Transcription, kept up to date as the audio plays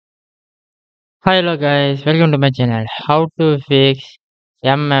Hello guys, welcome to my channel. How to fix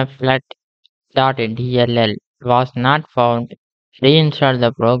MFPlat.DLL was not found. Reinstall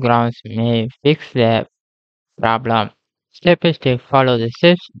the programs may fix the problem. Step by step, follow the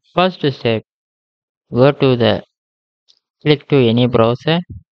steps. First step, go to the click to any browser.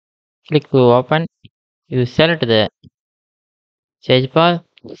 Click to open. You select the search bar.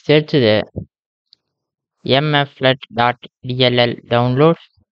 Search the MFPlat.DLL download.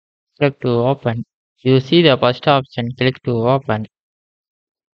 Click to open. You see the first option. Click to open.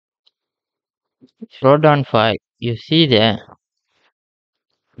 Scroll down file. You see the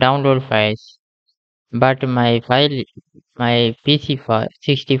download files, but my PC for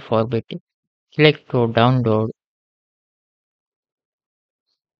 64-bit. Click to download.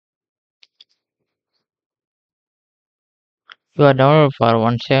 Your download for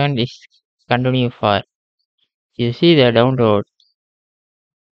 1 second is continue for. You see the download.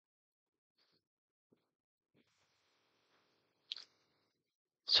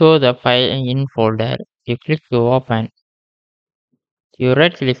 So the file in folder. You click to open. You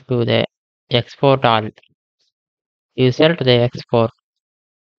right click to the export all. You select the export.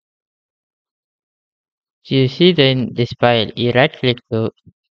 You see this file. You right click to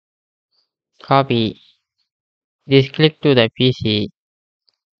copy. This click to the PC.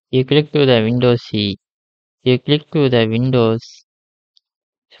 You click to the Windows C. You click to the Windows.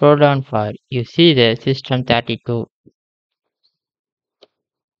 Scroll down far. You see the system 32.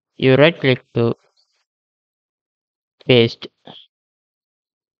 You right click to paste.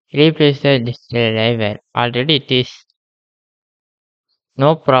 Replace the display driver. Already it is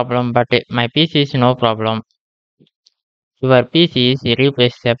no problem, but my PC is no problem. Your PC is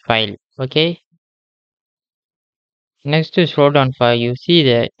replace the file. Okay. Next to scroll down file, you see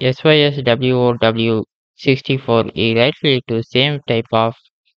the SYSWOW64. You right click to same type of,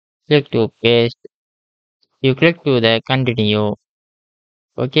 click to paste. You click to the continue.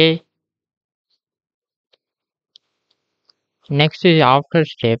 Okay. Next is after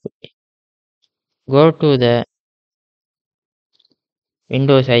step. Go to the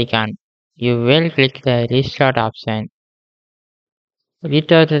Windows icon. You will click the restart option.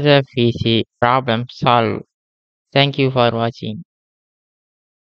 Restart the PC. Problem solved. Thank you for watching.